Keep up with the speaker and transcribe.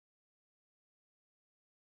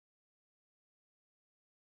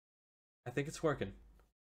I think it's working.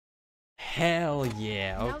 Hell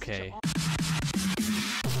yeah, okay.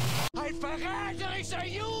 Ein verräterischer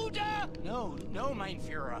Jude! No, no, mein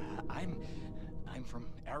Führer. I'm from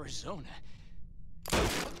Arizona.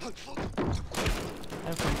 I'm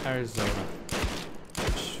from Arizona.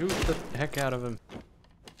 Shoot the heck out of him.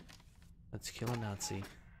 Let's kill a Nazi.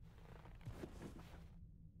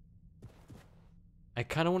 I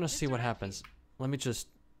kind of want to see what happens. Let me just...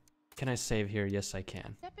 Can I save here? Yes, I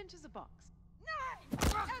can. Step into the box.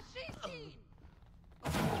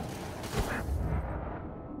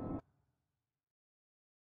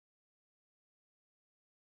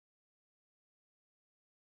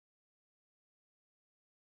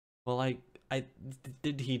 Well,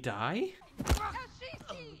 did he die?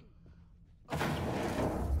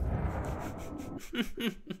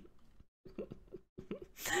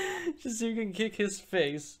 Just so you can kick his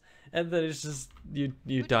face, and then it's just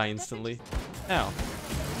you die instantly. Ow!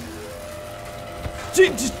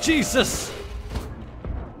 Jesus!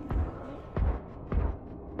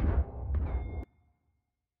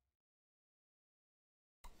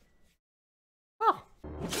 Oh.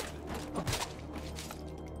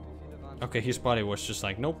 Okay, his body was just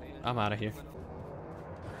like, nope, I'm out of here.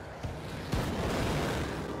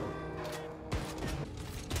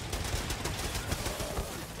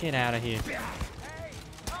 Get out of here.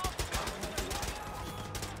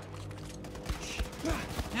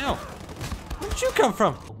 Ow! Where'd you come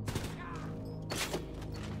from?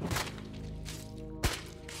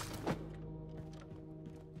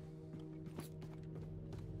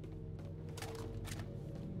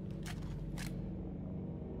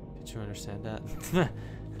 Did you understand that?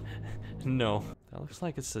 No. That looks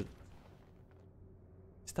like it's a...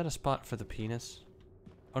 Is that a spot for the penis?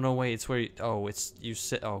 Oh no, wait, it's where you... Oh, it's... You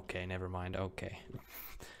sit... Okay, never mind. Okay.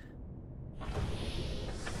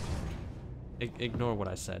 Ignore what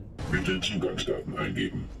I said. Bitte Zugangsdaten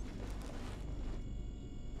eingeben.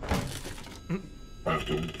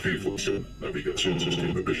 Achtung, Fehlfunktion.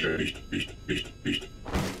 Navigationssysteme beschädigt. Nicht.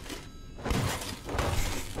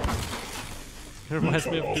 It reminds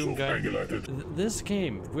me of Doom Guy. This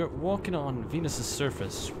game, we're walking on Venus's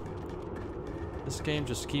surface. This game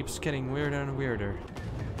just keeps getting weirder and weirder.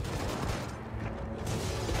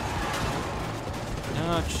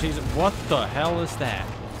 Oh, jeez, what the hell is that?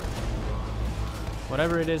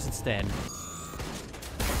 Whatever it is, it's dead.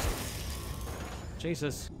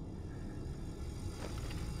 Jesus.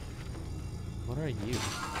 What are you?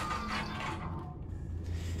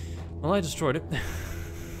 Well, I destroyed it.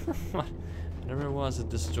 Whatever it was, it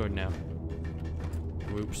destroyed now.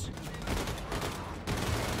 Whoops.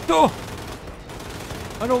 Oh!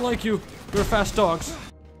 I don't like you. You're fast dogs.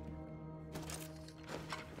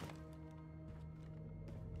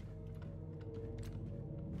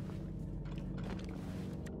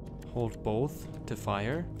 Hold both to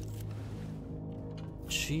fire.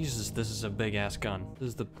 Jesus, this is a big ass gun. This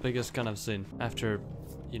is the biggest gun I've seen after,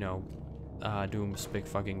 you know, Doom's big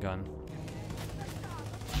fucking gun.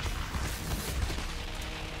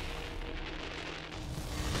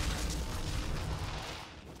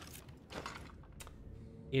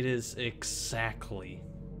 It is exactly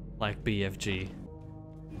like BFG.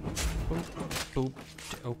 Boop, boop.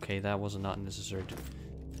 Okay, that was not necessary.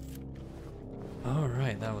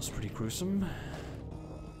 Alright, that was pretty gruesome.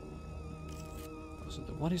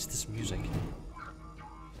 What is this music?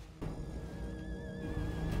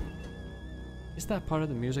 Is that part of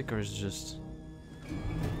the music or is it just...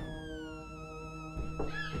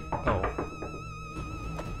 Oh.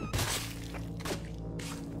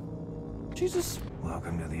 Jesus.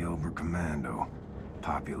 Welcome to the Oberkommando.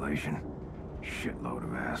 Population, shitload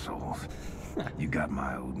of assholes. You got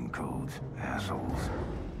my Odin codes, assholes.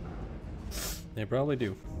 They probably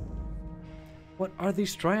do. What are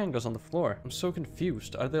these triangles on the floor? I'm so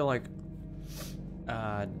confused. Are they like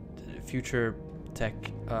future tech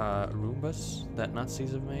Roombas that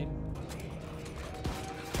Nazis have made?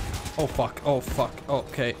 Oh fuck, oh fuck,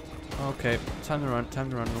 okay. Okay, time to run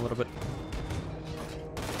a little bit.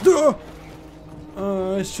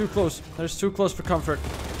 It's too close. There's too close for comfort.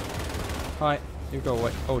 Hi, you go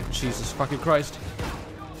away. Oh Jesus fucking Christ.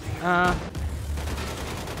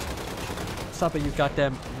 Stop it, you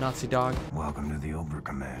goddamn Nazi dog. Welcome to the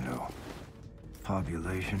Oberkommando.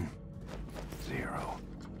 Population, 0.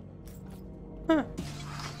 Huh.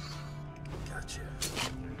 Gotcha.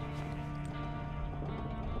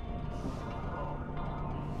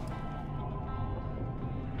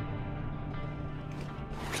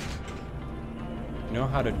 You know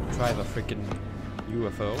how to drive a freaking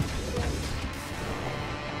UFO?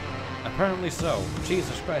 Apparently so.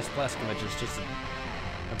 Jesus Christ, Blaskovich is just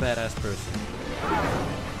a badass person.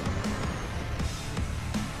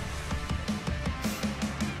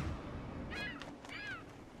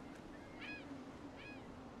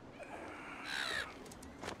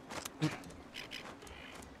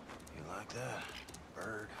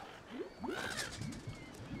 bird.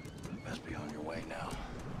 Best be on your way now.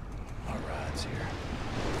 Our ride's here.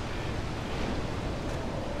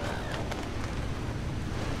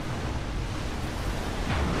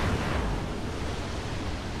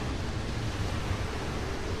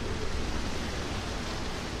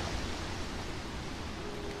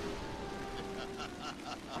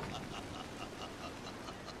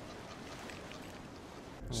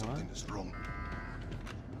 Something is wrong.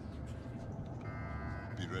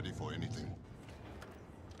 Be ready for anything.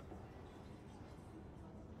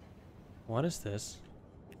 What is this?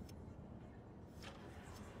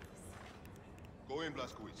 Go in,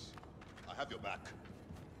 Blazkowicz. I have your back.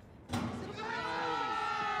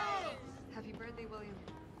 Happy birthday, William.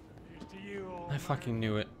 I fucking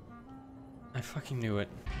knew it. I fucking knew it.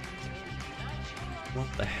 What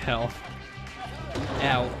the hell?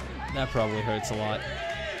 Ow. That probably hurts a lot.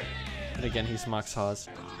 And again, he's Max Haas.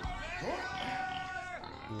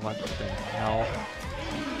 What the hell?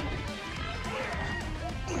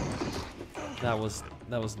 That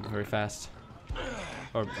wasn't very fast.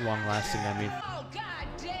 Or long lasting, I mean. Oh, god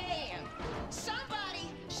damn! Somebody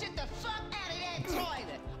shit the fuck out of that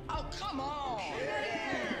toilet! Oh, come on!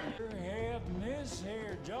 Having this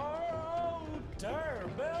here jar, oh, tire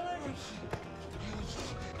belly.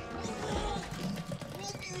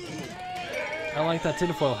 I like that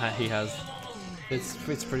tinfoil hat he has. It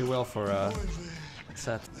fits pretty well for a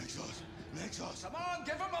set. Come on,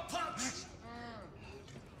 give him a punch!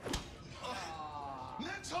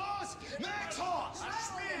 Next horse! Next horse! A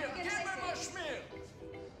schmear! Give him a schmear!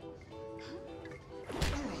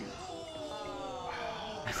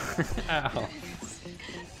 Ow.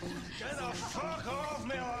 Get the fuck off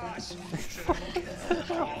me, lass!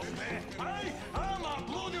 Hey, I'm a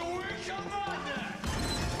bloody weak commander!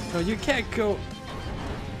 No, you can't go.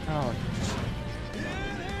 Oh.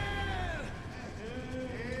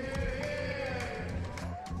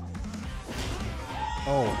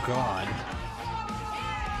 Oh God.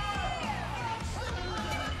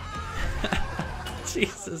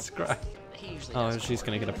 Jesus Christ. Oh, she's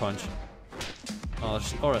gonna get a punch. Oh,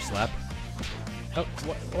 or a slap. Oh,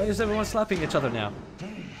 why is everyone slapping each other now?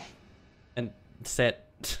 And set,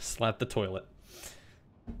 slap the toilet.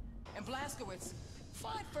 And Blazkowicz,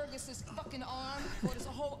 find Fergus's fucking arm, or this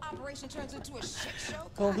whole operation turns into a shit show.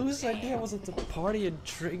 Well, God whose damn. idea was it to party and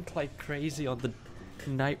drink like crazy on the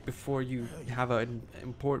night before you have an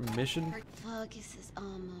important mission? Fergus's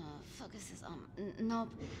nope.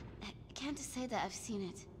 Can't say that I've seen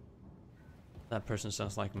it. That person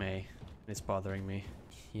sounds like May. It's bothering me. I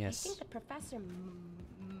Yes. think the professor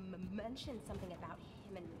mentioned something about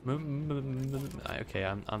him and Okay,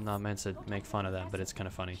 I'm not meant to make fun of that, but it's kind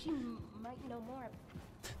of funny. she might know more.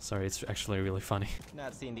 Sorry, it's actually really funny.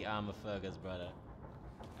 Not seen the arm of Fergus, brother.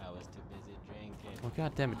 I was too busy drinking. Well,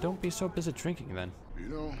 god damn it, don't be so busy drinking then. You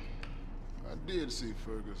know, I did see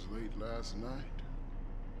Fergus late last night.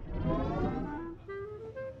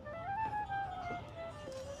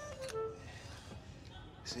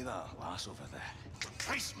 See that lass over there?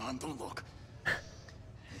 Christ, man, don't look. Yeah,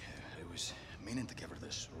 I was meaning to give her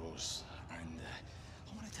this rose, and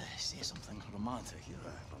I wanted to say something romantic. You're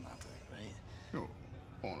romantic, right? No,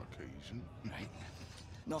 on occasion. Right.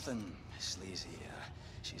 Nothing sleazy.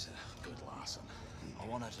 She's a good lass, and I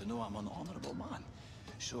want her to know I'm an honourable man.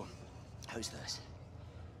 So, how's this?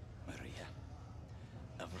 Maria,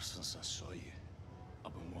 ever since I saw you,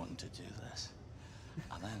 I've been wanting to do this.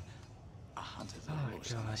 And then I handed the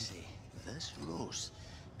rose and I say, this rose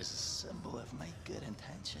is a symbol of my good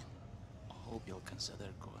intention. I hope you'll consider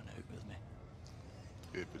going out with me.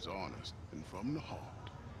 If it's honest and from the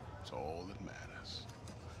heart, it's all that matters.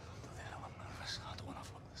 The hell, I'm nervous. I don't want to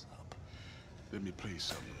fuck this up. Let me play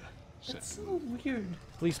something. That's so weird.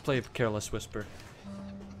 Please play Careless Whisper.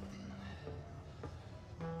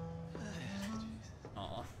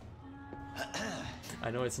 Aw. I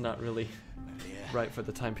know it's not really Maria, right for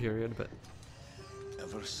the time period, but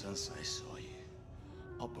ever since I saw you,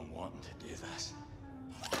 I've been wanting to do this.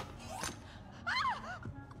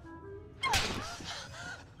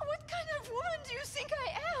 What kind of woman do you think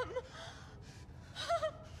I am?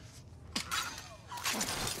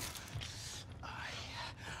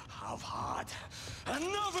 I've had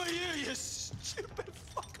another you stupid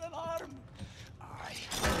fucking arm. I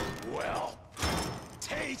will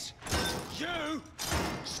teach you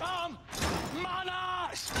some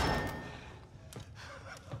manners.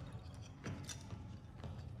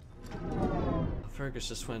 Fergus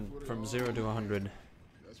just went from 0 to 100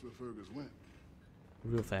 That's where Fergus went.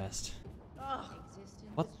 real fast. Ugh.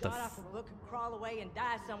 What the Start off with a look and crawl away and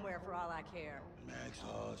die somewhere for all I care. Max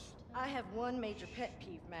Hoss. I I have one major pet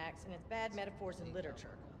peeve, Max, and it's bad metaphors in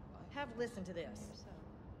literature. Have listened to this.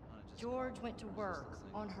 George went to work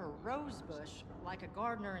on her rose bush like a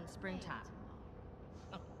gardener in springtime.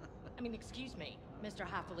 I mean, excuse me, Mr.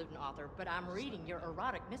 Highfalutin author, but I'm reading your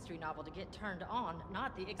erotic mystery novel to get turned on,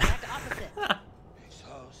 not the exact opposite.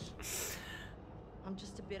 I'm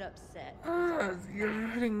just a bit upset. You're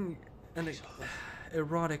reading an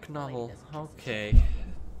erotic novel. Okay.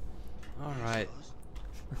 Alright.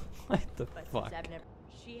 What the fuck?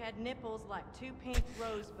 She had nipples like two pink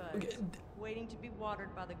rosebuds, waiting to be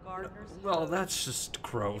watered by the gardener's Well, hose. that's just If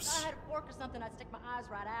gross. I had a fork or something, I'd stick my eyes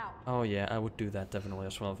right out. Oh yeah, I would do that definitely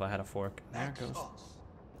as well if I had a fork. There it goes.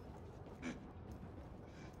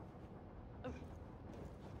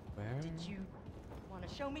 Where? Did you want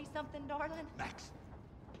to show me something, darling? Max.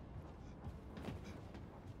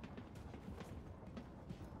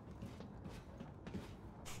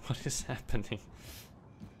 What is happening?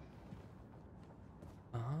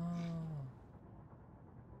 Oh.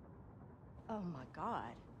 Oh my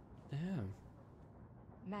God. Damn.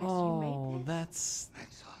 Max, you Oh, made that's...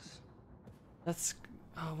 That's...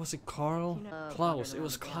 Oh, was it Carl? You know, Klaus. It wandering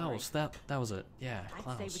was around the gallery. Klaus. That was it. Yeah, I'd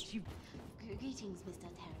Klaus. say what you... Greetings, Mr.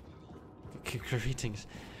 Terribly. Greetings.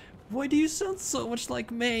 Why do you sound so much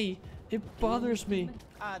like May? It bothers me.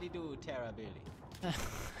 How do you do, Terror-Billy?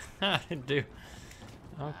 I do.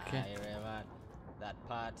 Okay. Aye, Raymond. That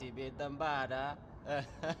party beat them bad, huh?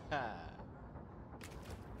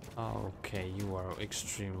 Okay, you are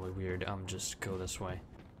extremely weird. I'm just go this way.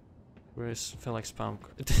 Where is Felix Palm?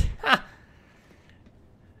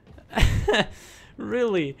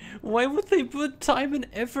 Really? Why would they put time and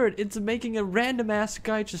effort into making a random ass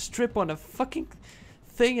guy just strip on a fucking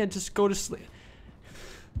thing and just go to sleep?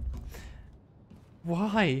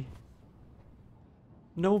 Why?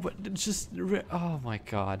 No, but just oh my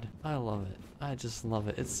god, I love it. I just love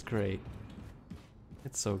it. It's great.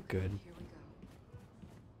 It's so good.